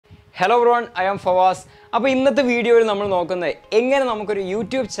Hello everyone, I am Fawaz. അപ്പോൾ ഇന്നത്തെ വീഡിയോയിൽ നമ്മൾ നോക്കുന്നത് എങ്ങനെ നമുക്കൊരു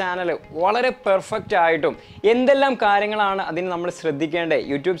യൂട്യൂബ് ചാനൽ വളരെ പെർഫെക്റ്റ് ആയിട്ടും എന്തെല്ലാം കാര്യങ്ങളാണ് അതിന് നമ്മൾ ശ്രദ്ധിക്കേണ്ടത്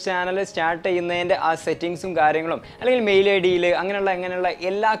യൂട്യൂബ് ചാനൽ സ്റ്റാർട്ട് ചെയ്യുന്നതിൻ്റെ ആ സെറ്റിങ്സും കാര്യങ്ങളും അല്ലെങ്കിൽ മെയിൽ ഐ ഡിയിൽ അങ്ങനെയുള്ള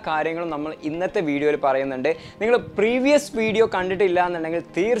എല്ലാ കാര്യങ്ങളും നമ്മൾ ഇന്നത്തെ വീഡിയോയിൽ പറയുന്നുണ്ട്. നിങ്ങൾ പ്രീവിയസ് വീഡിയോ കണ്ടിട്ടില്ല എന്നുണ്ടെങ്കിൽ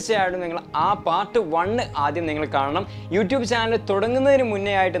തീർച്ചയായിട്ടും നിങ്ങൾ ആ പാർട്ട് 1 ആദ്യം നിങ്ങൾ കാണണം. യൂട്യൂബ് ചാനൽ തുടങ്ങുന്നതിന്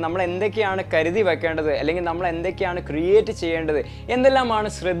മുന്നേ ആയിട്ട് നമ്മൾ എന്തൊക്കെയാണ് കരുതി വെക്കേണ്ടത് അല്ലെങ്കിൽ നമ്മൾ എന്തൊക്കെയാണ് ക്രിയേറ്റ് ചെയ്യേണ്ടത് എന്തെല്ലാമാണ്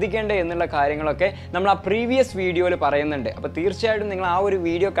ശ്രദ്ധിക്കേണ്ടത് എന്നുള്ള കാര്യങ്ങളൊക്കെ നമ്മൾ പ്രീവിയസ് വീഡിയോയിൽ പറയുന്നുണ്ട്. അപ്പോൾ തീർച്ചയായിട്ടും നിങ്ങൾ ആ ഒരു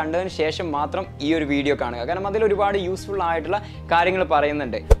വീഡിയോ കണ്ടതിന് ശേഷം മാത്രം ഈ ഒരു വീഡിയോ കാണുക. കാരണം അതിൽ ഒരുപാട് യൂസ്ഫുൾ ആയിട്ടുള്ള കാര്യങ്ങൾ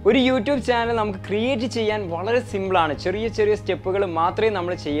പറയുന്നുണ്ട്. ഒരു യൂട്യൂബ് ചാനൽ നമുക്ക് ക്രിയേറ്റ് ചെയ്യാൻ വളരെ സിമ്പിളാണ്. ചെറിയ സ്റ്റെപ്പുകൾ മാത്രമേ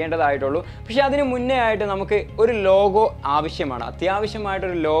നമ്മൾ ചെയ്യേണ്ടതായിട്ടുള്ളൂ. പക്ഷേ അതിന് മുന്നേ ആയിട്ട് നമുക്ക് ഒരു ലോഗോ ആവശ്യമാണ്.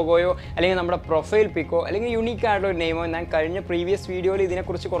 അത്യാവശ്യമായിട്ടൊരു ലോഗോയോ അല്ലെങ്കിൽ നമ്മുടെ പ്രൊഫൈൽ പിക്കോ അല്ലെങ്കിൽ യുണീക്ക് ആയിട്ടുള്ള ഒരു നെയിമോ ഞാൻ കഴിഞ്ഞ പ്രീവിയസ് വീഡിയോയിൽ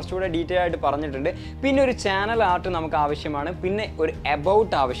ഇതിനെക്കുറിച്ച് കുറച്ചുകൂടെ ഡീറ്റെയിൽ ആയിട്ട് പറഞ്ഞിട്ടുണ്ട്. പിന്നെ ഒരു ചാനൽ ആർട്ട് നമുക്ക് ആവശ്യമാണ്. പിന്നെ ഒരു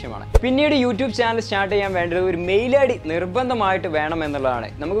എബൌട്ട് ആവശ്യമാണ്. പിന്നീട് യൂട്യൂബ് ചാനൽ സ്റ്റാർട്ട് ചെയ്യാൻ വേണ്ടത് ഒരു മെയിൽ ഐ ഡി നിർബന്ധമായിട്ട് വേണം എന്നുള്ളതാണ്.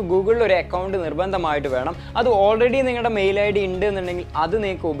 നമുക്ക് ഗൂഗിളിൽ ഒരു അക്കൗണ്ട് നിർബന്ധമായിട്ട് വേണം. അത് ഓൾറെഡി നിങ്ങളുടെ മെയിൽ ഐ ഡി ഉണ്ട് എന്നുണ്ടെങ്കിൽ അത്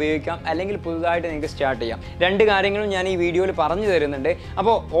നിങ്ങൾക്ക് ഉപയോഗിക്കാം, അല്ലെങ്കിൽ പുതുതായിട്ട് നിങ്ങൾക്ക് സ്റ്റാർട്ട് ചെയ്യാം. രണ്ട് കാര്യങ്ങളും ഞാൻ ഈ വീഡിയോയിൽ പറഞ്ഞു തരുന്നുണ്ട്.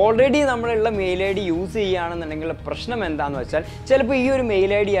 അപ്പോൾ already നമ്മളുള്ള mail I D use ചെയ്യുകയാണെന്നുണ്ടെങ്കിൽ പ്രശ്നം എന്താണെന്ന് വെച്ചാൽ ചിലപ്പോൾ ഈ ഒരു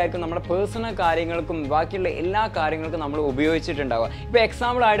മെയിൽ ഐ ഡി ആയിരിക്കും നമ്മുടെ പേഴ്സണൽ കാര്യങ്ങൾക്കും ബാക്കിയുള്ള എല്ലാ കാര്യങ്ങൾക്കും നമ്മൾ ഉപയോഗിച്ചിട്ടുണ്ടാവുക. ഇപ്പോൾ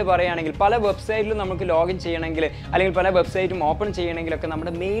എക്സാമ്പിൾ ആയിട്ട് പറയുകയാണെങ്കിൽ പല വെബ്സൈറ്റിലും നമുക്ക് ലോഗിൻ ചെയ്യണമെങ്കിൽ അല്ലെങ്കിൽ പല വെബ്സൈറ്റും ഓപ്പൺ ചെയ്യണമെങ്കിലൊക്കെ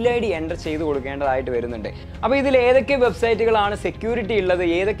നമ്മുടെ മെയിൽ ഐ ഡി എൻ്റർ ചെയ്ത് കൊടുക്കേണ്ടതായിട്ട് വരുന്നുണ്ട്. അപ്പോൾ ഇതിൽ ഏതൊക്കെ വെബ്സൈറ്റുകളാണ് സെക്യൂരിറ്റി ഉള്ളത്,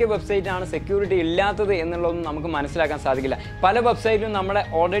 ഏതൊക്കെ വെബ്സൈറ്റാണ് സെക്യൂരിറ്റി ഇല്ലാത്തത് എന്നുള്ളതൊന്നും നമുക്ക് മനസ്സിലാക്കാൻ സാധിക്കില്ല. പല വെബ്സൈറ്റിലും നമ്മുടെ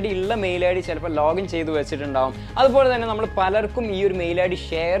ഓൾറെഡി ഉള്ള മെയിൽ ഐ ഡി ചിലപ്പോൾ ലോഗിൻ ചെയ്ത് വെച്ചിട്ടുണ്ടാവും. അതുപോലെ തന്നെ നമ്മൾ പലർക്കും ഈ ഒരു മെയിൽ ഐ ഡി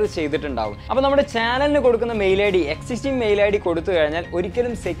ഷെയർ ചെയ്തിട്ടുണ്ടാവും. അപ്പോൾ നമ്മുടെ ചാനലിന് കൊടുക്കുന്ന mail I D existing mail I D കൊടുത്തു കഴിഞ്ഞാൽ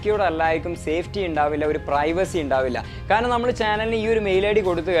ഒരിക്കലും സെക്യൂർ അല്ലായിരിക്കും, സേഫ്റ്റി ഉണ്ടാവില്ല, ഒരു പ്രൈവസി ഉണ്ടാവില്ല. കാരണം നമ്മൾ ചാനലിന് ഈ ഒരു മെയിൽ ഐ ഡി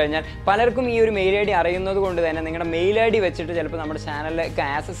കൊടുത്തു കഴിഞ്ഞാൽ പലർക്കും ഈ ഒരു മെയിൽ ഐ ഡി അറിയുന്നത് കൊണ്ട് തന്നെ നിങ്ങളുടെ മെയിൽ ഐ ഡി വെച്ചിട്ട് ചിലപ്പോൾ നമ്മുടെ ചാനലിലേക്ക്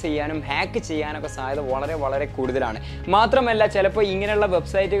ആക്സസ് ചെയ്യാനും ഹാക്ക് ചെയ്യാനൊക്കെ സാധ്യത വളരെ കൂടുതലാണ്. മാത്രമല്ല ചിലപ്പോൾ ഇങ്ങനെയുള്ള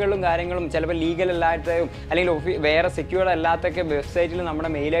വെബ്സൈറ്റുകളും കാര്യങ്ങളും ചിലപ്പോൾ ലീഗൽ അല്ലാത്തതും അല്ലെങ്കിൽ വേറെ സെക്യൂർ അല്ലാത്തൊക്കെ വെബ്സൈറ്റിൽ നമ്മുടെ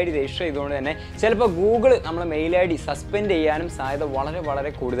മെയിൽ ഐ ഡി രജിസ്റ്റർ ചെയ്തുകൊണ്ട് തന്നെ ചിലപ്പോൾ ഗൂഗിൾ നമ്മുടെ മെയിൽ ഐ ഡി സസ്പെൻഡ് ചെയ്യാനും സാധ്യത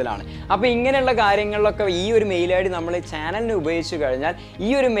വളരെ കൂടുതലാണ്. അപ്പോൾ ഇങ്ങനെയുള്ള കാര്യങ്ങളിലൊക്കെ ഈ ഒരു മെയിൽ ഐ ഡി നമ്മൾ ചാനലിന് ഉപയോഗിച്ച് കഴിഞ്ഞാൽ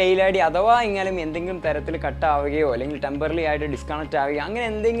ഈ ഒരു മെയിൽ ഐ ഡി അഥവാ ഇങ്ങനെ എന്തെങ്കിലും തരത്തിൽ കട്ടാവുകയോ അല്ലെങ്കിൽ ടെമ്പററി ആയിട്ട് ഡിസ്കണക്റ്റ് ആവുകയോ അങ്ങനെ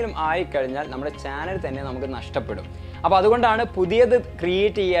എന്തെങ്കിലും ആയിക്കഴിഞ്ഞാൽ നമ്മുടെ ചാനൽ തന്നെ നമുക്ക് നഷ്ടപ്പെടും. അപ്പോൾ അതുകൊണ്ടാണ് പുതിയത്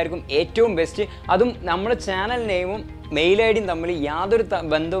ക്രിയേറ്റ് ചെയ്യായിരിക്കും ഏറ്റവും ബെസ്റ്റ്. അതും നമ്മുടെ ചാനൽ നെയിമും മെയിൽ ഐ ഡിയും തമ്മിൽ യാതൊരു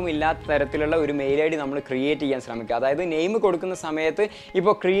ബന്ധവും ഇല്ലാത്ത തരത്തിലുള്ള ഒരു മെയിൽ ഐ ഡി നമ്മൾ ക്രിയേറ്റ് ചെയ്യാൻ ശ്രമിക്കുക. അതായത് നെയിം കൊടുക്കുന്ന സമയത്ത്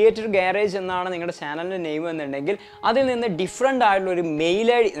ഇപ്പോൾ ക്രിയേറ്റർ ഗാരേജ് എന്നാണ് നിങ്ങളുടെ ചാനലിൻ്റെ നെയിം എന്നുണ്ടെങ്കിൽ അതിൽ നിന്ന് ഡിഫറെൻ്റ് ആയിട്ടുള്ള ഒരു മെയിൽ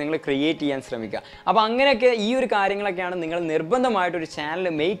ഐ ഡി നിങ്ങൾ ക്രിയേറ്റ് ചെയ്യാൻ ശ്രമിക്കുക. അപ്പോൾ അങ്ങനെയൊക്കെ ഈ ഒരു കാര്യങ്ങളൊക്കെയാണ് നിങ്ങൾ നിർബന്ധമായിട്ടൊരു ചാനൽ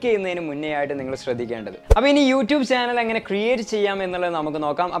മേക്ക് ചെയ്യുന്നതിന് മുന്നേ ആയിട്ട് നിങ്ങൾ ശ്രദ്ധിക്കേണ്ടത്. അപ്പോൾ ഇനി യൂട്യൂബ് ചാനൽ എങ്ങനെ ക്രിയേറ്റ് ചെയ്യാം എന്നുള്ളത് നമുക്ക്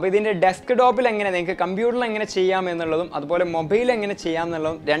നോക്കാം. അപ്പോൾ ഇതിൻ്റെ ഡെസ്ക്ടോപ്പിൽ എങ്ങനെ നിങ്ങൾക്ക് കമ്പ്യൂട്ടറിൽ എങ്ങനെ ചെയ്യാം എന്നുള്ളതും അതുപോലെ മൊബൈലിൽ എങ്ങനെ ചെയ്യാം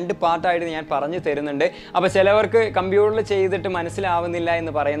എന്നുള്ളതും രണ്ട് പാർട്ടായിട്ട് ഞാൻ പറഞ്ഞു തരുന്നുണ്ട്. അപ്പോൾ ചിലവർക്ക് കമ്പ്യൂട്ടറിൽ ചെയ്തിട്ട് മനസ്സിലാവുന്നില്ല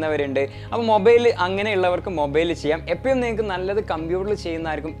എന്ന് പറയുന്നവരുണ്ട്. അപ്പോൾ മൊബൈൽ അങ്ങനെയുള്ളവർക്ക് മൊബൈലിൽ ചെയ്യാം. എപ്പോഴും നിങ്ങൾക്ക് നല്ലത് കമ്പ്യൂട്ടറിൽ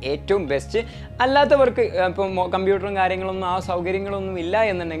ചെയ്യുന്നതായിരിക്കും ഏറ്റവും ബെസ്റ്റ്. അല്ലാത്തവർക്ക് ഇപ്പോൾ കമ്പ്യൂട്ടറും കാര്യങ്ങളൊന്നും ആ സൗകര്യങ്ങളൊന്നും ഇല്ല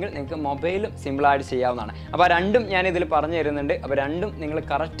എന്നുണ്ടെങ്കിൽ നിങ്ങൾക്ക് മൊബൈലും സിമ്പിളായിട്ട് ചെയ്യാവുന്നതാണ്. അപ്പോൾ രണ്ടും ഞാൻ ഇതിൽ പറഞ്ഞു തരുന്നുണ്ട്. അപ്പോൾ രണ്ടും നിങ്ങൾ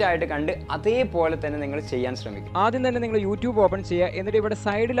കറക്റ്റായിട്ട് കണ്ട് അതേപോലെ തന്നെ നിങ്ങൾ ചെയ്യാൻ ശ്രമിക്കും. ആദ്യം തന്നെ നിങ്ങൾ യൂട്യൂബ് ഓപ്പൺ ചെയ്യുക. എന്നിട്ട് ഇവിടെ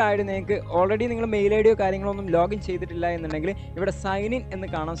സൈഡിലായിട്ട് നിങ്ങൾക്ക് ഓൾറെഡി നിങ്ങൾ മെയിൽ ഐ ഡിയോ കാര്യങ്ങളൊന്നും ലോഗിൻ ചെയ്തിട്ടില്ല എന്നുണ്ടെങ്കിൽ ഇവിടെ സൈൻ ഇൻ എന്ന്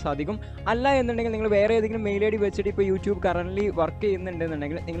കാണാൻ സാധിക്കും. അല്ല എന്നുണ്ടെങ്കിൽ നിങ്ങൾ വേറെ ഏതെങ്കിലും മെയിൽ ഐ ഡി വെച്ചിട്ട് ഇപ്പോൾ യൂട്യൂബ് കറൻ്റ്ലി വർക്ക്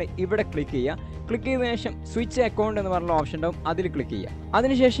ചെയ്യുന്നുണ്ടെന്നുണ്ടെങ്കിൽ നിങ്ങൾ ഇവിടെ ക്ലിക്ക് ചെയ്യുക. ക്ലിക്ക് ചെയ്തതിനു ശേഷം സ്വിച്ച് അക്കൗണ്ട് എന്ന് പറഞ്ഞ ഓപ്ഷൻ ഉണ്ടാവും, അതിൽ ക്ലിക്ക് ചെയ്യുക.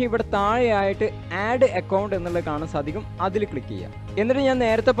 അതിനുശേഷം ഇവിടെ താഴെയായിട്ട് ആഡ് അക്കൗണ്ട് എന്നുള്ളത് കാണാൻ സാധിക്കും, അതിൽ ക്ലിക്ക് ചെയ്യുക. എന്നിട്ട് ഞാൻ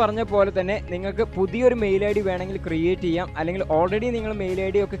നേരത്തെ പറഞ്ഞ പോലെ തന്നെ നിങ്ങൾക്ക് പുതിയൊരു മെയിൽ ഐ ഡി വേണമെങ്കിൽ ക്രിയേറ്റ് ചെയ്യാം, അല്ലെങ്കിൽ ഓൾറെഡി നിങ്ങൾ മെയിൽ ഐ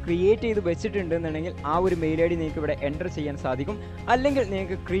ഡി ഒക്കെ ക്രിയേറ്റ് ചെയ്ത് വെച്ചിട്ടുണ്ടെന്നുണ്ടെങ്കിൽ ആ ഒരു മെയിൽ ഐ ഡി നിങ്ങൾക്ക് ഇവിടെ എൻ്റർ ചെയ്യാൻ സാധിക്കും. അല്ലെങ്കിൽ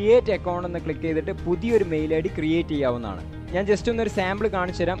നിങ്ങൾക്ക് ക്രിയേറ്റ് അക്കൗണ്ട് എന്ന് ക്ലിക്ക് ചെയ്തിട്ട് പുതിയൊരു മെയിൽ ഐ ഡി ക്രിയേറ്റ് ചെയ്യാവുന്നതാണ്. ഞാൻ ജസ്റ്റ് ഒന്നൊരു സാമ്പിൾ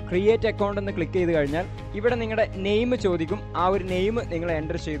കാണിച്ചു തരാം. ക്രിയേറ്റ് അക്കൗണ്ട് എന്ന് ക്ലിക്ക് ചെയ്ത് കഴിഞ്ഞാൽ ഇവിടെ നിങ്ങളുടെ നെയിം ചോദിക്കും. ആ ഒരു നെയിം നിങ്ങൾ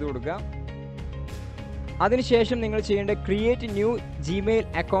എൻ്റർ ചെയ്ത് കൊടുക്കുക. അതിനുശേഷം നിങ്ങൾ ചെയ്യേണ്ട ക്രിയേറ്റ് ന്യൂ ജിമെയിൽ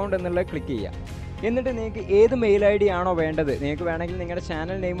അക്കൗണ്ട് എന്നുള്ളത് ക്ലിക്ക് ചെയ്യുക. എന്നിട്ട് നിങ്ങൾക്ക് ഏത് മെയിൽ ഐ ഡി ആണോ വേണ്ടത്, നിങ്ങൾക്ക് വേണമെങ്കിൽ നിങ്ങളുടെ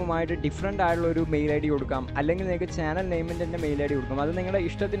ചാനൽ നെയിമുമായിട്ട് ഡിഫറെൻ്റ് ആയിട്ടുള്ള ഒരു മെയിൽ ഐ ഡി കൊടുക്കാം, അല്ലെങ്കിൽ നിങ്ങൾക്ക് ചാനൽ നെയിമിൻ്റെ തന്നെ മെയിൽ ഐ ഡി കൊടുക്കാം. അത് നിങ്ങളുടെ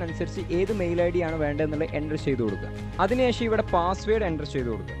ഇഷ്ടത്തിനനുസരിച്ച് ഏത് മെയിൽ ഐ ഡി ആണ് വേണ്ടതെന്നുള്ളത് എൻ്റർ ചെയ്ത് കൊടുക്കുക. അതിനുശേഷം ഇവിടെ പാസ്വേഡ് എൻ്റർ ചെയ്ത്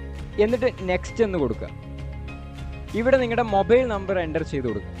കൊടുക്കുക. എന്നിട്ട് നെക്സ്റ്റ് എന്ന് കൊടുക്കുക. ഇവിടെ നിങ്ങളുടെ മൊബൈൽ നമ്പർ എൻ്റർ ചെയ്ത്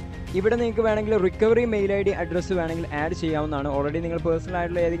കൊടുക്കുക. ഇവിടെ നിങ്ങൾക്ക് വേണമെങ്കിൽ recovery mail I D address വേണമെങ്കിൽ ആഡ് ചെയ്യാവുന്നതാണ്. ഓൾറെഡി നിങ്ങൾ പേഴ്സണൽ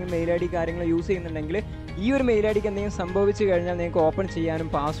ആയിട്ടുള്ള ഏതെങ്കിലും മെയിൽ ഐ ഡി കാര്യങ്ങൾ യൂസ് ചെയ്യുന്നുണ്ടെങ്കിൽ ഈ ഒരു മെയിൽ ഐ ഡിക്ക് എന്തെങ്കിലും സംഭവിച്ചു കഴിഞ്ഞാൽ നിങ്ങൾക്ക് ഓപ്പൺ ചെയ്യാനും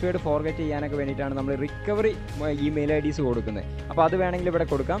പാസ്വേഡ് ഫോർഗറ്റ് ചെയ്യാനൊക്കെ വേണ്ടിയിട്ടാണ് നമ്മൾ റിക്കവറി ഇമെയിൽ ഐ ഡീസ് കൊടുക്കുന്നത്. അപ്പോൾ അത് വേണമെങ്കിൽ ഇവിടെ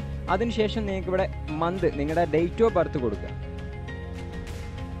കൊടുക്കാം. അതിനുശേഷം നിങ്ങൾക്ക് ഇവിടെ മന്ത് നിങ്ങളുടെ ഡേറ്റ് ഓഫ് ബർത്ത് കൊടുക്കുക.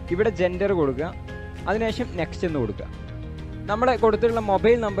 ഇവിടെ ജെൻഡർ കൊടുക്കുക. അതിനുശേഷം നെക്സ്റ്റ് എന്ന് കൊടുക്കുക. നമ്മുടെ കൊടുത്തിട്ടുള്ള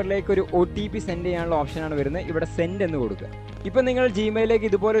മൊബൈൽ നമ്പറിലേക്ക് ഒരു OTP സെൻഡ് ചെയ്യാനുള്ള ഓപ്ഷനാണ് വരുന്നത്. ഇവിടെ സെൻഡ് എന്ന് കൊടുക്കുക. ഇപ്പം നിങ്ങൾ ജിമെയിലേക്ക്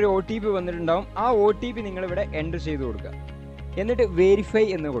ഇതുപോലെ ഒരു OTP വന്നിട്ടുണ്ടാവും. ആ OTP നിങ്ങളിവിടെ എൻ്റർ ചെയ്ത് കൊടുക്കുക. എന്നിട്ട് വെരിഫൈ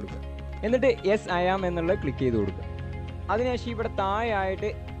എന്ന് കൊടുക്കുക. എന്നിട്ട് യെസ് ഐ ആം എന്നുള്ളത് ക്ലിക്ക് ചെയ്ത് കൊടുക്കുക. അതിനുശേഷം ഇവിടെ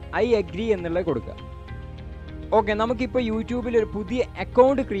താഴെയായിട്ട് ഐ അഗ്രി എന്നുള്ളത് കൊടുക്കുക. ഓക്കെ, നമുക്കിപ്പോൾ യൂട്യൂബിൽ ഒരു പുതിയ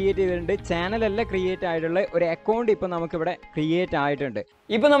അക്കൗണ്ട് ക്രിയേറ്റ് ചെയ്തിട്ടുണ്ട്. ചാനലല്ല ക്രിയേറ്റ് ആയിട്ടുള്ള ഒരു അക്കൗണ്ട് ഇപ്പോൾ നമുക്കിവിടെ ക്രിയേറ്റ് ആയിട്ടുണ്ട്.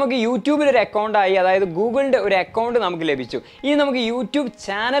 ഇപ്പോൾ നമുക്ക് യൂട്യൂബിൽ ഒരു അക്കൗണ്ടായി, അതായത് ഗൂഗിളിൻ്റെ ഒരു അക്കൗണ്ട് നമുക്ക് ലഭിച്ചു. ഇനി നമുക്ക് യൂട്യൂബ്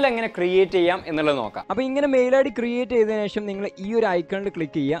ചാനൽ എങ്ങനെ ക്രിയേറ്റ് ചെയ്യാം എന്നുള്ളത് നോക്കാം. അപ്പോൾ ഇങ്ങനെ മെയിൽ ID ക്രിയേറ്റ് ചെയ്തതിന് ശേഷം നിങ്ങൾ ഈ ഒരു ഐക്കണിൽ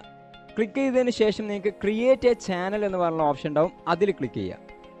ക്ലിക്ക് ചെയ്യുക. ക്ലിക്ക് ചെയ്തതിന് ശേഷം നിങ്ങൾക്ക് ക്രിയേറ്റ് എ ചാനൽ എന്ന് പറഞ്ഞ ഓപ്ഷൻ ഉണ്ടാവും, അതിൽ ക്ലിക്ക് ചെയ്യുക.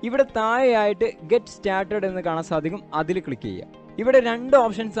 ഇവിടെ താഴെയായിട്ട് ഗെറ്റ് സ്റ്റാർട്ടഡ് എന്ന് കാണാൻ സാധിക്കും, അതിൽ ക്ലിക്ക് ചെയ്യുക. ഇവിടെ 2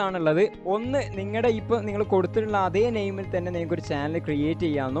 ഓപ്ഷൻസ് ആണുള്ളത്. ഒന്ന്, നിങ്ങളുടെ ഇപ്പോൾ നിങ്ങൾ കൊടുത്തിട്ടുള്ള അതേ നെയിമിൽ തന്നെ നിങ്ങൾക്ക് ഒരു ചാനൽ ക്രിയേറ്റ്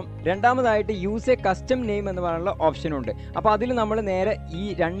ചെയ്യാമെന്നും, രണ്ടാമതായിട്ട് യൂസ് എ കസ്റ്റം നെയിം എന്ന് പറയുന്ന ഓപ്ഷനുണ്ട്. അപ്പോൾ അതിൽ നമ്മൾ നേരെ ഈ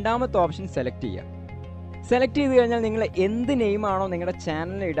രണ്ടാമത്തെ ഓപ്ഷൻ സെലക്ട് ചെയ്യുക. സെലക്ട് ചെയ്ത് കഴിഞ്ഞാൽ നിങ്ങൾ എന്ത് നെയിമാണോ നിങ്ങളുടെ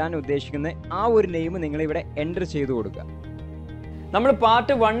ചാനലിൽ ഇടാൻ ഉദ്ദേശിക്കുന്നത് ആ ഒരു നെയിം നിങ്ങളിവിടെ എൻ്റർ ചെയ്ത് കൊടുക്കുക. നമ്മൾ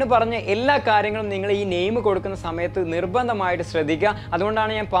പാർട്ട് 1 പറഞ്ഞ എല്ലാ കാര്യങ്ങളും നിങ്ങൾ ഈ നെയിം കൊടുക്കുന്ന സമയത്ത് നിർബന്ധമായിട്ട് ശ്രദ്ധിക്കുക.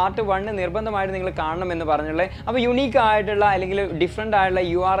 അതുകൊണ്ടാണ് ഞാൻ പാർട്ട് 1 നിർബന്ധമായിട്ട് നിങ്ങൾ കാണണമെന്ന് പറഞ്ഞുള്ളത്. അപ്പോൾ യുണീക്ക് ആയിട്ടുള്ള അല്ലെങ്കിൽ ഡിഫറെൻ്റ് ആയിട്ടുള്ള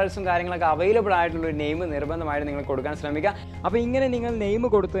URLസും കാര്യങ്ങളൊക്കെ അവൈലബിൾ ആയിട്ടുള്ള ഒരു നെയിം നിർബന്ധമായിട്ട് നിങ്ങൾ കൊടുക്കാൻ ശ്രമിക്കുക. അപ്പോൾ ഇങ്ങനെ നിങ്ങൾ നെയിം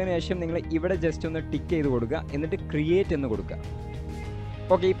കൊടുത്തതിന് ശേഷം നിങ്ങൾ ഇവിടെ ജസ്റ്റ് ഒന്ന് ടിക്ക് ചെയ്ത് കൊടുക്കുക. എന്നിട്ട് ക്രിയേറ്റ് എന്ന് കൊടുക്കുക.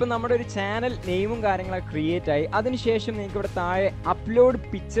 ഓക്കെ, ഇപ്പം നമ്മുടെ ഒരു ചാനൽ നെയിമും കാര്യങ്ങളൊക്കെ ക്രിയേറ്റ് ആയി. അതിനുശേഷം നിങ്ങൾക്ക് ഇവിടെ താഴെ അപ്ലോഡ്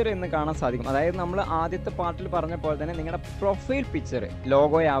പിക്ചർ എന്ന് കാണാൻ സാധിക്കും. അതായത് നമ്മൾ ആദ്യത്തെ പാർട്ടിൽ പറഞ്ഞ പോലെ തന്നെ നിങ്ങളുടെ പ്രൊഫൈൽ പിക്ചർ,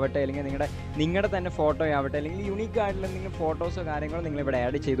 ലോഗോ ആവട്ടെ അല്ലെങ്കിൽ നിങ്ങളുടെ തന്നെ ഫോട്ടോ ആവട്ടെ അല്ലെങ്കിൽ യുണീക്ക് ആയിട്ടുള്ള എന്തെങ്കിലും ഫോട്ടോസോ കാര്യങ്ങളോ നിങ്ങൾ ഇവിടെ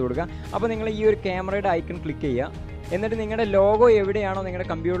ആഡ് ചെയ്ത് കൊടുക്കുക. അപ്പോൾ നിങ്ങൾ ഈ ഒരു ക്യാമറയുടെ ഐക്കൺ ക്ലിക്ക് ചെയ്യുക. എന്നിട്ട് നിങ്ങളുടെ ലോഗോ എവിടെയാണോ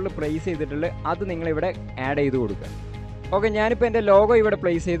നിങ്ങളുടെ കമ്പ്യൂട്ടറിൽ പ്ലേസ് ചെയ്തിട്ടുള്ളത് അത് നിങ്ങളിവിടെ ആഡ് ചെയ്ത് കൊടുക്കുക. ഓക്കെ, ഞാനിപ്പോൾ എൻ്റെ ലോഗോ ഇവിടെ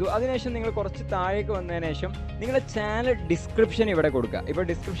പ്ലേസ് ചെയ്തു. അതിനുശേഷം നിങ്ങൾ കുറച്ച് താഴേക്ക് വന്നതിന് ശേഷം നിങ്ങളുടെ ചാനൽ ഡിസ്ക്രിപ്ഷൻ ഇവിടെ കൊടുക്കുക. ഇപ്പോൾ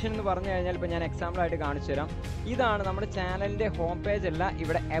ഡിസ്ക്രിപ്ഷൻ എന്ന് പറഞ്ഞു കഴിഞ്ഞാൽ ഇപ്പോൾ ഞാൻ എക്സാമ്പിളായിട്ട് കാണിച്ചു തരാം. ഇതാണ് നമ്മുടെ ചാനലിൻ്റെ ഹോം പേജ് അല്ല.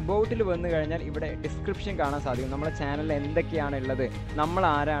 ഇവിടെ എബൌട്ടിൽ വന്നു കഴിഞ്ഞാൽ ഇവിടെ ഡിസ്ക്രിപ്ഷൻ കാണാൻ സാധിക്കും. നമ്മുടെ ചാനലിൽ എന്തൊക്കെയാണ് ഉള്ളത്, നമ്മൾ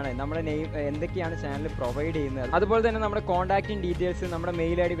ആരാണ്, നമ്മുടെ നെയിം, എന്തൊക്കെയാണ് ചാനൽ പ്രൊവൈഡ് ചെയ്യുന്നത്, അതുപോലെ തന്നെ നമ്മുടെ കോൺടാക്റ്റിംഗ് ഡീറ്റെയിൽസ്, നമ്മുടെ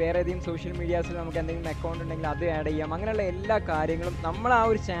മെയിൽ ID, വേറെ ഏതെങ്കിലും സോഷ്യൽ മീഡിയാസിൽ നമുക്ക് എന്തെങ്കിലും അക്കൗണ്ട് ഉണ്ടെങ്കിൽ അത് ആഡ് ചെയ്യാം. അങ്ങനെയുള്ള എല്ലാ കാര്യങ്ങളും നമ്മൾ ആ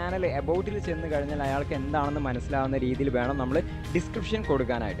ഒരു ചാനൽ എബൌട്ടിൽ ചെന്ന് കഴിഞ്ഞാൽ അയാൾക്ക് എന്താണെന്ന് മനസ്സിലാവുന്ന രീതിയിൽ വേണം നമ്മൾ ഡിസ്ക്രിപ്ഷൻ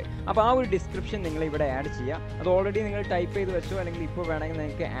കൊടുക്കാനായിട്ട്. അപ്പോൾ ആ ഒരു ഡിസ്ക്രിപ്ഷൻ നിങ്ങൾ ഇവിടെ ആഡ് ചെയ്യുക. അത് ഓൾറെഡി നിങ്ങൾ ടൈപ്പ് ചെയ്ത് വെച്ചോ അല്ലെങ്കിൽ ഇപ്പോൾ വേണമെങ്കിൽ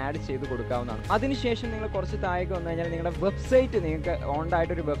നിങ്ങൾക്ക് ആഡ് ചെയ്ത് കൊടുക്കാവുന്നതാണ്. അതിനുശേഷം നിങ്ങൾ കുറച്ച് താഴേക്ക് വന്നു കഴിഞ്ഞാൽ നിങ്ങളുടെ വെബ്സൈറ്റ്, നിങ്ങൾക്ക്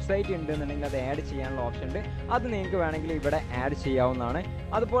ഓൺഡായിട്ടൊരു വെബ്സൈറ്റ് ഉണ്ടെന്നുണ്ടെങ്കിൽ അത് ആഡ് ചെയ്യാനുള്ള ഓപ്ഷൻ ഉണ്ട്. അത് നിങ്ങൾക്ക് വേണമെങ്കിൽ ഇവിടെ ആഡ് ചെയ്യാവുന്നതാണ്.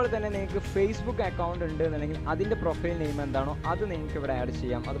 അതുപോലെ തന്നെ നിങ്ങൾക്ക് ഫേസ്ബുക്ക് അക്കൗണ്ട് ഉണ്ട് എന്നുണ്ടെങ്കിൽ അതിൻ്റെ പ്രൊഫൈൽ നെയിം എന്താണോ അത് നിങ്ങൾക്ക് ഇവിടെ ആഡ്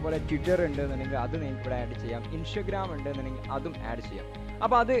ചെയ്യാം. അതുപോലെ ട്വിറ്റർ ഉണ്ട് എന്നുണ്ടെങ്കിൽ അത് നിങ്ങൾക്ക് ഇവിടെ ആഡ് ചെയ്യാം. ഇൻസ്റ്റഗ്രാം ഉണ്ട് എന്നുണ്ടെങ്കിൽ അതും ആഡ് ചെയ്യാം.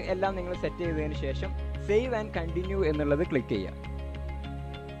 അപ്പോൾ അത് എല്ലാം നിങ്ങൾ സെറ്റ് ചെയ്തതിന് ശേഷം സേവ് ആൻഡ് കണ്ടിന്യൂ എന്നുള്ളത് ക്ലിക്ക് ചെയ്യുക.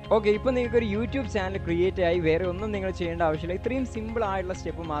 ഓക്കെ, ഇപ്പോൾ നിങ്ങൾക്കൊരു യൂട്യൂബ് ചാനൽ ക്രിയേറ്റ് ആയി. വേറെ ഒന്നും നിങ്ങൾ ചെയ്യേണ്ട ആവശ്യമില്ല. ഇത്രയും സിമ്പിൾ ആയിട്ടുള്ള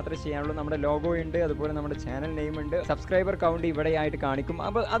സ്റ്റെപ്പ് മാത്രമേ ചെയ്യാനുള്ളൂ. നമ്മുടെ ലോഗോ ഉണ്ട്, അതുപോലെ നമ്മുടെ ചാനൽ നെയിം ഉണ്ട്, സബ്സ്ക്രൈബർ കൗണ്ട് ഇവിടെ ആയിട്ട് കാണിക്കും.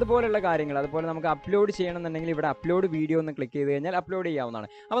 അപ്പോൾ അതുപോലെയുള്ള കാര്യങ്ങൾ, അതുപോലെ നമുക്ക് അപ്ലോഡ് ചെയ്യണമെന്നുണ്ടെങ്കിൽ ഇവിടെ അപ്ലോഡ് വീഡിയോ ഒന്ന് ക്ലിക്ക് ചെയ്ത് കഴിഞ്ഞാൽ അപ്ലോഡ് ചെയ്യാവുന്നതാണ്.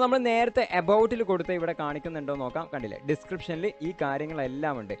 അപ്പോൾ നമ്മൾ നേരത്തെ എബൌട്ടിൽ കൊടുത്ത് ഇവിടെ കാണിക്കുന്നുണ്ടോ നോക്കാം. കണ്ടില്ലേ, ഡിസ്ക്രിപ്ഷനിൽ ഈ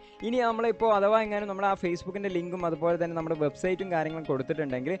കാര്യങ്ങളെല്ലാം ഉണ്ട്. ഇനി നമ്മളിപ്പോൾ അഥവാ എങ്ങാനും നമ്മൾ ആ ഫേസ്ബുക്കിൻ്റെ ലിങ്കും അതുപോലെ തന്നെ നമ്മുടെ വെബ്സൈറ്റും കാര്യങ്ങളും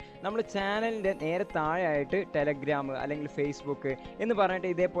കൊടുത്തിട്ടുണ്ടെങ്കിൽ നമ്മൾ ചാനലിൻ്റെ നേരെ താഴെയായിട്ട് ടെലഗ്രാം അല്ലെങ്കിൽ ഫേസ്ബുക്ക് എന്ന്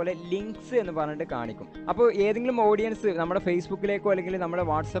പറഞ്ഞിട്ട് ഇതേപോലെ ലിങ്ക്സ് എന്ന് പറഞ്ഞിട്ട് കാണിക്കും. അപ്പോൾ ഏതെങ്കിലും ഓഡിയൻസ് നമ്മുടെ ഫേസ്ബുക്കിലേക്കോ അല്ലെങ്കിൽ നമ്മുടെ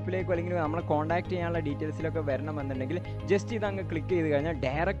വാട്സപ്പിലേക്കോ അല്ലെങ്കിൽ നമ്മളെ കോൺടാക്ട് ചെയ്യാനുള്ള ഡീറ്റെയിൽസിലൊക്കെ വരണമെന്നുണ്ടെങ്കിൽ ജസ്റ്റ് ഇത് അങ്ങ് ക്ലിക്ക് ചെയ്ത് കഴിഞ്ഞാൽ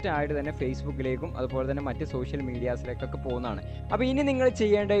ഡയറക്റ്റ് ആയിട്ട് തന്നെ ഫേസ്ബുക്കിലേക്കും അതുപോലെ തന്നെ മറ്റ് സോഷ്യൽ മീഡിയാസിലേക്കൊക്കെ പോകുന്നതാണ്. അപ്പോൾ ഇനി നിങ്ങൾ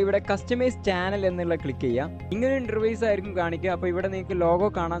ചെയ്യേണ്ട ഇവിടെ കസ്റ്റമൈസ് ചാനൽ എന്നുള്ള ക്ലിക്ക് ചെയ്യുക. ഇങ്ങനെ ഇൻ്റർഫേസ് ആയിരിക്കും കാണിക്കുക. അപ്പോൾ ഇവിടെ നിങ്ങൾക്ക് ലോഗോ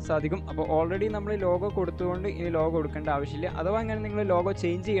കാണാൻ സാധിക്കും. അപ്പോൾ ഓൾറെഡി നമ്മൾ ലോഗോ കൊടുത്തുകൊണ്ട് ഇനി ലോഗോ കൊടുക്കേണ്ട ആവശ്യമില്ല. അഥവാ അങ്ങനെ നിങ്ങൾ ലോഗോ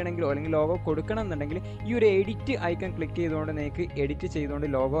ചേഞ്ച് ചെയ്യണമെങ്കിലോ അല്ലെങ്കിൽ ലോഗോ കൊടുക്കണം എന്നുണ്ടെങ്കിൽ ഈ ഒരു എഡിറ്റ് ഐക്കൺ ക്ലിക്ക് ചെയ്തുകൊണ്ട് നിങ്ങൾക്ക് എഡിറ്റ് ചെയ്തുകൊണ്ട്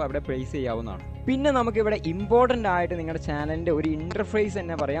ലോഗോ അവിടെ പ്ലേസ് ചെയ്യാവുന്നതാണ്. പിന്നെ നമുക്കിവിടെ ഇമ്പോർട്ടൻ്റ് ആയിട്ട് നിങ്ങളുടെ ചാനലിൻ്റെ ഒരു ഇൻ്റർഫേസ്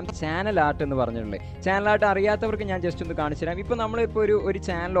തന്നെ പറയാം, ചാനൽ ആർട്ട് എന്ന് പറഞ്ഞിട്ടുള്ളത്. ചാനൽ ആർട്ട് അറിയാത്തവർക്ക് ഞാൻ ജസ്റ്റ് ഒന്ന് കാണിച്ചു തരാം. ഇപ്പോൾ നമ്മളിപ്പോൾ ഒരു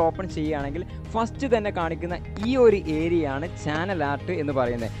ചാനൽ ഓപ്പൺ ചെയ്യുകയാണെങ്കിൽ ഫസ്റ്റ് തന്നെ കാണിക്കുന്ന ഈ ഒരു ഏരിയയാണ് ചാനൽ ആർട്ട് എന്ന്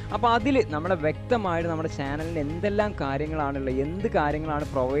പറയുന്നത്. അപ്പോൾ അതിൽ നമ്മുടെ വ്യക്തമായിട്ട് നമ്മുടെ ചാനലിന് എന്തെല്ലാം കാര്യങ്ങളാണുള്ളത്, എന്ത് കാര്യങ്ങളാണ്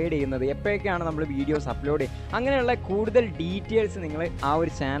പ്രൊവൈഡ് ചെയ്യുന്നത്, എപ്പോഴൊക്കെയാണ് നമ്മൾ വീഡിയോസ് അപ്ലോഡ് ചെയ്യുക, അങ്ങനെയുള്ള കൂടുതൽ ഡീറ്റെയിൽസ് നിങ്ങൾ ആ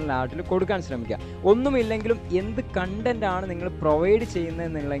ഒരു ചാനൽ ആർട്ടിൽ കൊടുക്കാൻ ശ്രമിക്കുക. ഒന്നുമില്ലെങ്കിലും എന്ത് കണ്ടന്റ് ആണ് നിങ്ങൾ പ്രൊവൈഡ്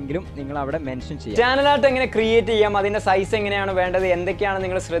ചെയ്യുന്നതെന്നുള്ളെങ്കിലും നിങ്ങൾ അവിടെ മെൻഷൻ ചെയ്യാം. ചാനൽ ആർട്ട് എങ്ങനെ ക്രിയേറ്റ് ചെയ്യാം, അതിൻ്റെ സൈസ് എങ്ങനെയാണ് വേണ്ടത്, എന്തൊക്കെയാണ്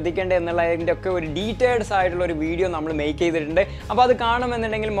നിങ്ങൾ ശ്രദ്ധിക്കേണ്ടത് എന്നുള്ളതിൻ്റെ ഒക്കെ ഒരു ഡീറ്റെയിൽസ് ആയിട്ടുള്ള ഒരു വീഡിയോ നമ്മൾ മേക്ക് ചെയ്തിട്ടുണ്ട്. അപ്പോൾ അത്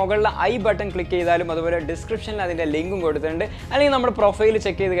കാണുമെന്നുണ്ടെങ്കിൽ മുകളിൽ ഐ ബട്ടൺ ക്ലിക്ക് ചെയ്താലും അതുപോലെ ഡിസ്ക്രിപ്ഷനിൽ അതിൻ്റെ ലിങ്കും കൊടുത്തിട്ടുണ്ട്. അല്ലെങ്കിൽ നമ്മുടെ പ്രൊഫൈൽ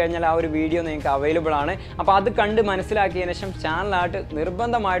ചെക്ക് ചെയ്ത് കഴിഞ്ഞാൽ ആ ഒരു വീഡിയോ നിങ്ങൾക്ക് അവൈലബിൾ ആണ്. അപ്പോൾ അത് കണ്ട് മനസ്സിലാക്കിയതിന് ശേഷം ചാനൽ ആർട്ട്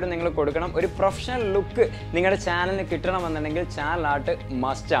നിർബന്ധമായിട്ടും നിങ്ങൾ കൊടുക്കണം. ഒരു പ്രൊഫഷണൽ ലുക്ക് നിങ്ങളുടെ ചാനലിന് കിട്ടണമെന്നുണ്ടെങ്കിൽ ചാനൽ ആർട്ട്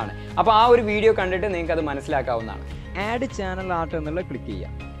മസ്റ്റ് ആണ്. അപ്പോൾ ആ ഒരു വീഡിയോ കണ്ടിട്ട് നിങ്ങൾക്ക് അത് മനസ്സിലാക്കാവുന്നതാണ്. ആഡ് ചാനൽ ആർട്ട് എന്നുള്ളത് ക്ലിക്ക്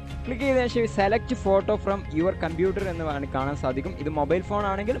ചെയ്യാം. ക്ലിക്ക് ചെയ്തതിനു ശേഷം select photo from your computer എന്ന് കാണാൻ സാധിക്കും. ഇത് മൊബൈൽ ഫോൺ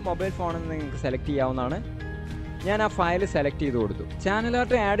ആണെങ്കിൽ മൊബൈൽ ഫോണിൽ നിന്ന് നിങ്ങൾക്ക് സെലക്ട് ചെയ്യാവുന്നതാണ്. ഞാൻ ആ ഫയൽ സെലക്ട് ചെയ്ത് കൊടുത്തു. ചാനൽ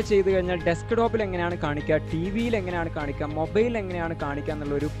ആർട്ട് ആഡ് ചെയ്ത് കഴിഞ്ഞാൽ ഡെസ്ക്ടോപ്പിൽ എങ്ങനെയാണ് കാണിക്കുക, ടി വിയിൽ എങ്ങനെയാണ് കാണിക്കുക, മൊബൈലിൽ എങ്ങനെയാണ് കാണിക്കുക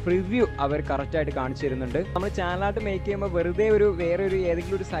എന്നുള്ളൊരു പ്രിവ്യൂ അവർ കറക്റ്റായിട്ട് കാണിച്ചു തരുന്നുണ്ട്. നമ്മൾ ചാനൽ ആർട്ട് മേക്ക് ചെയ്യുമ്പോൾ വെറുതെ വേറെ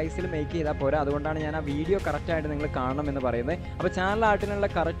ഏതെങ്കിലും ഒരു സൈസിൽ മേക്ക് ചെയ്താൽ പോരാ. അതുകൊണ്ടാണ് ഞാൻ ആ വീഡിയോ കറക്റ്റായിട്ട് നിങ്ങൾ കാണണം എന്ന് പറയുന്നത്. അപ്പോൾ ചാനൽ ആർട്ടിനുള്ള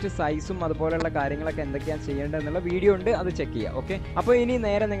കറക്റ്റ് സൈസും അതുപോലെയുള്ള കാര്യങ്ങളൊക്കെ എന്തൊക്കെയാണ് ചെയ്യേണ്ടതെന്നുള്ള വീഡിയോ ഉണ്ട്, അത് ചെക്ക് ചെയ്യുക. ഓക്കെ, അപ്പോൾ ഇനി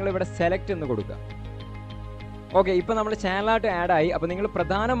നേരെ നിങ്ങൾ ഇവിടെ സെലക്ട് എന്ന് കൊടുക്കുക. ഓക്കെ, ഇപ്പോൾ നമ്മൾ ചാനൽ ആർട്ട് ആഡ് ആയി. അപ്പോൾ നിങ്ങൾ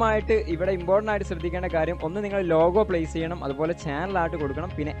പ്രധാനമായിട്ട് ഇവിടെ ഇമ്പോർട്ടൻ്റ് ആയിട്ട് ശ്രദ്ധിക്കേണ്ട കാര്യം, ഒന്ന് നിങ്ങൾ ലോഗോ പ്ലേസ് ചെയ്യണം, അതുപോലെ ചാനൽ ആർട്ട് കൊടുക്കണം,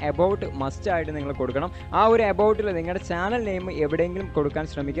 പിന്നെ എബൌട്ട് മസ്റ്റ് ആയിട്ട് നിങ്ങൾ കൊടുക്കണം. ആ ഒരു എബൌട്ടിൽ നിങ്ങളുടെ ചാനൽ നെയിം എവിടെയെങ്കിലും കൊടുക്കാൻ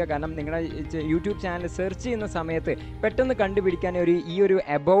ശ്രമിക്കുക. കാരണം നിങ്ങളുടെ യൂട്യൂബ് ചാനൽ സെർച്ച് ചെയ്യുന്ന സമയത്ത് പെട്ടെന്ന് കണ്ടുപിടിക്കാൻ ഈ ഒരു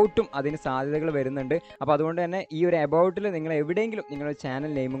എബൌട്ടും അതിന് സാധ്യതകൾ വരുന്നുണ്ട്. അപ്പോൾ അതുകൊണ്ട് തന്നെ ഈ ഒരു എബൌട്ടിൽ നിങ്ങൾ എവിടെയെങ്കിലും നിങ്ങളുടെ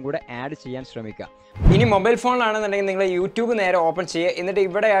ചാനൽ നെയിമും കൂടെ ആഡ് ചെയ്യാൻ ശ്രമിക്കുക. ഇനി മൊബൈൽ ഫോണിലാണെന്നുണ്ടെങ്കിൽ നിങ്ങൾ യൂട്യൂബ് നേരെ ഓപ്പൺ ചെയ്യുക. എന്നിട്ട്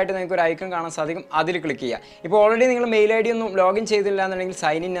ഇവിടെ ആയിട്ട് നിങ്ങൾക്ക് ഒരു ഐക്കൺ കാണാൻ സാധിക്കും, അതിൽ ക്ലിക്ക് ചെയ്യുക. ഇപ്പോൾ ഓൾറെഡി നിങ്ങൾ മെയിൽ ഐ ഡി ഒന്നും ലോഗിൻ ചെയ്തില്ല എന്നുണ്ടെങ്കിൽ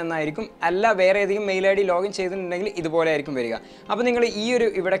സൈൻ ഇൻ എന്നായിരിക്കും. അല്ല വേറെ ഏതെങ്കിലും മെയിൽ ഐ ഡി ലോഗിൻ ചെയ്തിട്ടുണ്ടെങ്കിൽ ഇതുപോലെ ആയിരിക്കും വരിക. അപ്പോൾ നിങ്ങൾ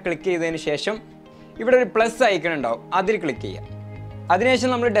ഇവിടെ ക്ലിക്ക് ചെയ്തതിന് ശേഷം ഇവിടെ ഒരു പ്ലസ് ഐക്കൺ ഉണ്ടാവും, അതിൽ ക്ലിക്ക് ചെയ്യുക. അതിനുശേഷം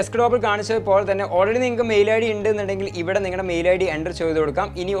നമ്മൾ ഡെസ്ക്ടോപ്പിൽ കാണിച്ചതുപോലെ തന്നെ ഓൾറെഡി നിങ്ങൾക്ക് മെയിൽ ഐ ഡി ഉണ്ടെന്നുണ്ടെങ്കിൽ ഇവിടെ നിങ്ങളുടെ മെയിൽ ഐ ഡി എൻ്റർ ചെയ്ത് കൊടുക്കാം.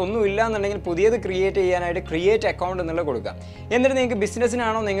 ഇനി ഒന്നുമില്ല എന്നുണ്ടെങ്കിൽ പുതിയത് ക്രിയേറ്റ് ചെയ്യാനായിട്ട് ക്രിയേറ്റ് അക്കൗണ്ട് എന്നുള്ളത് കൊടുക്കുക. എന്നിട്ട് നിങ്ങൾക്ക്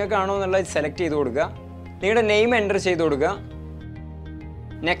ബിസിനസ്സിനാണോ നിങ്ങൾക്കാണോ എന്നുള്ളത് സെലക്ട് ചെയ്ത് കൊടുക്കുക. നിങ്ങളുടെ നെയിം എൻ്റർ ചെയ്ത് കൊടുക്കുക,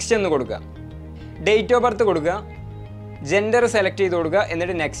 നെക്സ്റ്റ് എന്ന് കൊടുക്കുക, ഡേറ്റ് ഓഫ് ബർത്ത് കൊടുക്കുക, ജെൻഡർ സെലക്ട് ചെയ്ത് കൊടുക്കുക,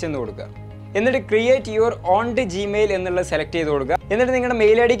 എന്നിട്ട് നെക്സ്റ്റ് എന്ന് കൊടുക്കുക. എന്നിട്ട് ക്രിയേറ്റ് യുവർ ഓൺ ജിമെയിൽ എന്നുള്ളത് സെലക്ട് ചെയ്ത് കൊടുക്കുക. എന്നിട്ട് നിങ്ങളുടെ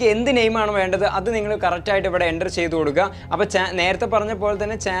മെയിൽ ഐ ഡിക്ക് എന്ത് നെയിമാണ് വേണ്ടത് അത് നിങ്ങൾ കറക്റ്റായിട്ട് ഇവിടെ എൻ്റർ ചെയ്ത് കൊടുക്കുക. അപ്പോൾ നേരത്തെ പറഞ്ഞ പോലെ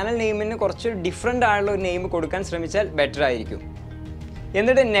തന്നെ ചാനൽ നെയിമിന് കുറച്ച് ഡിഫറെൻ്റ് ആയിട്ടുള്ള ഒരു നെയിം കൊടുക്കാൻ ശ്രമിച്ചാൽ ബെറ്റർ ആയിരിക്കും.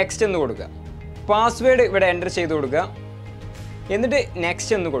 എന്നിട്ട് നെക്സ്റ്റ് എന്ന് കൊടുക്കുക. പാസ്വേഡ് ഇവിടെ എൻ്റർ ചെയ്ത് കൊടുക്കുക. എന്നിട്ട്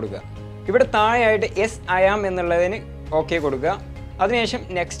നെക്സ്റ്റ് എന്ന് കൊടുക്കുക. ഇവിടെ താഴെയായിട്ട് യെസ് ഐ ആം എന്നുള്ളതിന് ഓക്കെ കൊടുക്കുക. അതിനുശേഷം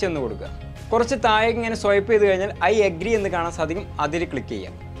നെക്സ്റ്റ് എന്ന് കൊടുക്കുക. കുറച്ച് താഴേക്ക് ഇങ്ങനെ സ്വൈപ്പ് ചെയ്ത് കഴിഞ്ഞാൽ ഐ അഗ്രി എന്ന് കാണാൻ സാധിക്കും, അതിൽ ക്ലിക്ക്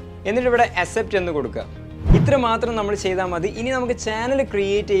ചെയ്യാം. എന്നിട്ട് ഇവിടെ അക്സെപ്റ്റ് എന്ന് കൊടുക്കുക. ഇത്ര മാത്രം നമ്മൾ ചെയ്താൽ മതി. ഇനി നമുക്ക് ചാനൽ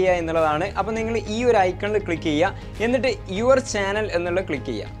ക്രിയേറ്റ് ചെയ്യുക എന്നുള്ളതാണ്. അപ്പോൾ നിങ്ങൾ ഈ ഒരു ഐക്കണിൽ ക്ലിക്ക് ചെയ്യുക. എന്നിട്ട് യുവർ ചാനൽ എന്നുള്ളത് ക്ലിക്ക്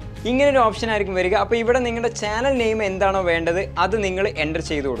ചെയ്യുക. ഇങ്ങനൊരു ഓപ്ഷൻ ആയിരിക്കും വരിക. അപ്പോൾ ഇവിടെ നിങ്ങളുടെ ചാനൽ നെയിം എന്താണോ വേണ്ടത് അത് നിങ്ങൾ എൻ്റർ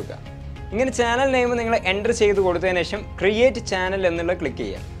ചെയ്ത് കൊടുക്കുക. ഇങ്ങനെ ചാനൽ നെയിം നിങ്ങൾ എൻ്റർ ചെയ്ത് കൊടുത്തതിന് ശേഷം ക്രിയേറ്റ് ചാനൽ എന്നുള്ളത് ക്ലിക്ക്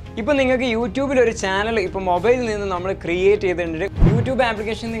ചെയ്യുക. ഇപ്പോൾ നിങ്ങൾക്ക് യൂട്യൂബിൽ ഒരു ചാനൽ ഇപ്പോൾ മൊബൈലിൽ നിന്ന് നമ്മൾ ക്രിയേറ്റ് ചെയ്തിട്ടുണ്ട്. യൂട്യൂബ്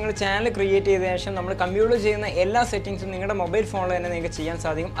ആപ്ലിക്കേഷൻ നിങ്ങൾ ചാനൽ ക്രിയേറ്റ് ചെയ്ത ശേഷം നമ്മൾ കമ്പ്യൂട്ടറിൽ ചെയ്യുന്ന എല്ലാ സെറ്റിംഗ്സും നിങ്ങളുടെ മൊബൈൽ ഫോണിൽ തന്നെ നിങ്ങൾക്ക് ചെയ്യാൻ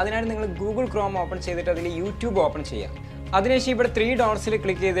സാധിക്കും. അതിനായിട്ട് നിങ്ങൾ ഗൂഗിൾ ക്രോം ഓപ്പൺ ചെയ്തിട്ട് അതിൽ യൂട്യൂബ് ഓപ്പൺ ചെയ്യാം. അതിനുശേഷം ഇവിടെ 3 ഡോട്ട്സിൽ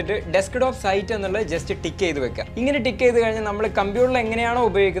ക്ലിക്ക് ചെയ്തിട്ട് ഡെസ്ക്ടോപ്പ് സൈറ്റ് എന്നുള്ളത് ജസ്റ്റ് ടിക്ക് ചെയ്ത് വെക്കുക. ഇങ്ങനെ ടിക്ക് ചെയ്ത് കഴിഞ്ഞാൽ നമ്മൾ കമ്പ്യൂട്ടറിൽ എങ്ങനെയാണോ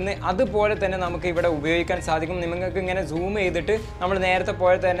ഉപയോഗിക്കുന്നത് അതുപോലെ തന്നെ നമുക്ക് ഇവിടെ ഉപയോഗിക്കാൻ സാധിക്കും. നിങ്ങൾക്ക് ഇങ്ങനെ സൂം ചെയ്തിട്ട് നമ്മൾ നേരത്തെ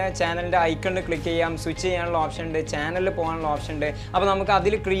പോലെ തന്നെ ചാനലിൻ്റെ ഐക്കണിൽ ക്ലിക്ക് ചെയ്യാം, സ്വിച്ച് ചെയ്യാനുള്ള ഓപ്ഷൻ ഉണ്ട്, ചാനലിൽ പോകാനുള്ള ഓപ്ഷൻ ഉണ്ട്. അപ്പോൾ നമുക്ക്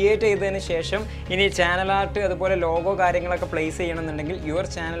അതിൽ ക്രിയേറ്റ് ചെയ്തതിന് ശേഷം ഇനി ചാനൽ ആർട്ട് അതുപോലെ ലോഗോ കാര്യങ്ങളൊക്കെ പ്ലേസ് ചെയ്യണമെന്നുണ്ടെങ്കിൽ യുവർ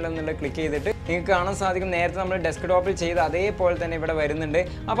ചാനൽ എന്നുള്ളത് ക്ലിക്ക് ചെയ്തിട്ട് നിങ്ങൾക്ക് കാണാൻ സാധിക്കും നേരത്തെ നമ്മൾ ഡെസ്ക്ടോപ്പിൽ ചെയ്ത് അതേപോലെ തന്നെ ഇവിടെ വരുന്നുണ്ട്.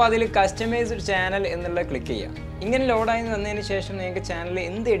 അപ്പോൾ അതിൽ കസ്റ്റമൈസ്ഡ് ചാനൽ എന്നുള്ളത് ക്ലിക്ക് ചെയ്യുക. ഇങ്ങനെ ലോഡായി വന്നതിന് ശേഷം നിങ്ങൾക്ക് ചാനലിൽ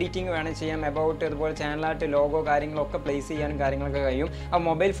എന്ത് എഡിറ്റിംഗ് വേണം ചെയ്യാം, എബൌട്ട് അതുപോലെ ചാനൽ ആർട്ട് ലോഗോ കാര്യങ്ങളൊക്കെ പ്ലേസ് ചെയ്യാനും കാര്യങ്ങളൊക്കെ കഴിയും. അപ്പോൾ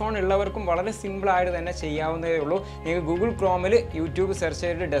മൊബൈൽ ഫോൺ ഉള്ളവർക്കും വളരെ സിമ്പിളായിട്ട് തന്നെ ചെയ്യാവുന്നതേ ഉള്ളൂ. നിങ്ങൾക്ക് ഗൂഗിൾ ക്രോമിൽ യൂട്യൂബ് സെർച്ച്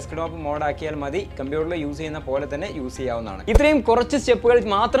ചെയ്തിട്ട് ഡെസ്ക്ടോപ്പ് മോഡാക്കിയാൽ മതി. കമ്പ്യൂട്ടറിൽ യൂസ് ചെയ്യുന്ന പോലെ തന്നെ യൂസ് ചെയ്യാവുന്നതാണ്. ഇത്രയും കുറച്ച് സ്റ്റെപ്പുകൾ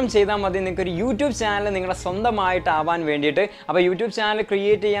മാത്രം ചെയ്താൽ മതി നിങ്ങൾക്ക് ഒരു യൂട്യൂബ് ചാനൽ നിങ്ങളുടെ സ്വന്തമായിട്ടാവാൻ വേണ്ടിയിട്ട്. അപ്പോൾ യൂട്യൂബ് ചാനൽ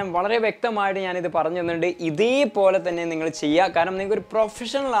ക്രിയേറ്റ് ചെയ്യാൻ വളരെ വ്യക്തമായിട്ട് ഞാനിത് പറഞ്ഞു തന്നിട്ടുണ്ട്. ഇതേപോലെ തന്നെ നിങ്ങൾ ചെയ്യുക. കാരണം നിങ്ങൾക്ക് ഒരു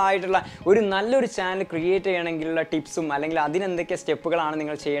പ്രൊഫഷണൽ ആയിട്ടുള്ള ഒരു നല്ലൊരു ചാനൽ ക്രിയേറ്റ് ചെയ്യണമെങ്കിൽ ടിപ്സും അല്ലെങ്കിൽ അതിനെന്തൊക്കെ സ്റ്റെപ്പുകളാണ്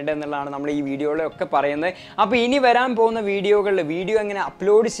നിങ്ങൾ ചെയ്യേണ്ടത് എന്നുള്ളതാണ് നമ്മൾ ഈ വീഡിയോയിലൊക്കെ പറയുന്നത്. അപ്പോൾ ഇനി വരാൻ പോകുന്ന വീഡിയോകളിൽ വീഡിയോ എങ്ങനെ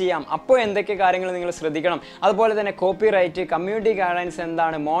അപ്ലോഡ് ചെയ്യാം, അപ്പോൾ എന്തൊക്കെ കാര്യങ്ങൾ നിങ്ങൾ ശ്രദ്ധിക്കണം, അതുപോലെ തന്നെ കോപ്പി റൈറ്റ്, കമ്മ്യൂണിറ്റി ഗൈഡൻസ്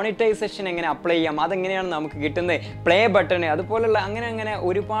എന്താണ്, മോണിറ്റൈസേഷൻ എങ്ങനെ അപ്ലൈ ചെയ്യാം, അതെങ്ങനെയാണ് നമുക്ക് കിട്ടുന്നത്, പ്ലേ ബട്ടൺ, അതുപോലുള്ള അങ്ങനെ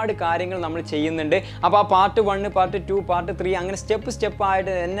ഒരുപാട് കാര്യങ്ങൾ നമ്മൾ ചെയ്യുന്നുണ്ട്. അപ്പോൾ ആ പാർട്ട് 1, പാർട്ട് 2, പാർട്ട് 3 അങ്ങനെ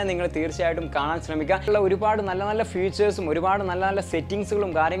സ്റ്റെപ്പായിട്ട് തന്നെ നിങ്ങൾ തീർച്ചയായിട്ടും കാണാൻ ശ്രമിക്കുക. ഒരുപാട് നല്ല നല്ല ഫീച്ചേഴ്സും ഒരുപാട് നല്ല നല്ല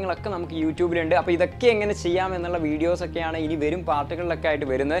സെറ്റിങ്സുകളും കാര്യങ്ങളൊക്കെ നമുക്ക് യൂട്യൂബിലുണ്ട്. അപ്പോൾ ഇതൊക്കെ എങ്ങനെ ചെയ്യാം എന്നുള്ള വീഡിയോസൊക്കെയാണ് ഇനി വരും പാർട്ടുകളിലൊക്കെ ആയിട്ട്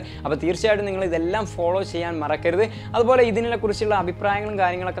വരുന്നത്. അപ്പോൾ തീർച്ചയായിട്ടും നിങ്ങൾ ഇതെല്ലാം ഫോളോ ചെയ്യാൻ മറക്കരുത്. അതുപോലെ ഇതിനെക്കുറിച്ചുള്ള അഭിപ്രായങ്ങളും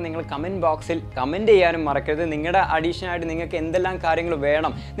കാര്യങ്ങളൊക്കെ നിങ്ങൾ കമൻറ്റ് ബോക്സിൽ കമൻറ്റ് ചെയ്യാനും മറക്കരുത്. നിങ്ങളുടെ അഡീഷനായിട്ട് നിങ്ങൾക്ക് എന്തെല്ലാം കാര്യങ്ങൾ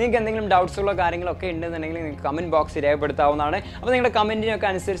വേണം, നിങ്ങൾക്ക് എന്തെങ്കിലും ഡൗട്ട്സുള്ള കാര്യങ്ങളൊക്കെ ഉണ്ടെന്നുണ്ടെങ്കിൽ നിങ്ങൾക്ക് കമൻറ്റ് ബോക്സിൽ രേഖപ്പെടുത്താവുന്നതാണ്. അപ്പോൾ നിങ്ങളുടെ കമൻറ്റിനൊക്കെ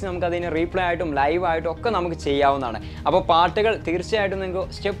അനുസരിച്ച് നമുക്ക് അതിന് റീപ്ലൈ ആയിട്ടും ലൈവായിട്ടും ഒക്കെ നമുക്ക് ചെയ്യാവുന്നതാണ്. അപ്പോൾ പാർട്ടുകൾ തീർച്ചയായിട്ടും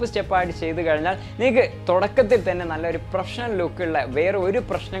നിങ്ങൾക്ക് സ്റ്റെപ്പായിട്ട് ചെയ്ത് കഴിഞ്ഞാൽ നിങ്ങൾക്ക് തുടക്കത്തിൽ തന്നെ നല്ലൊരു പ്രൊഫഷണൽ ലുക്കുള്ള വേറെ ഒരു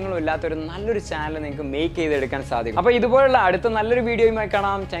പ്രശ്നങ്ങളും ഇല്ലാത്തൊരു നല്ലൊരു ചാനൽ നിങ്ങൾക്ക് മേക്ക് ചെയ്തെടുക്കാൻ സാധിക്കും. അപ്പോൾ ഇതുപോലുള്ള അടുത്ത നല്ലൊരു വീഡിയോയുമായി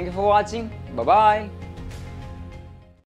കാണാം. Thank you for watching. By.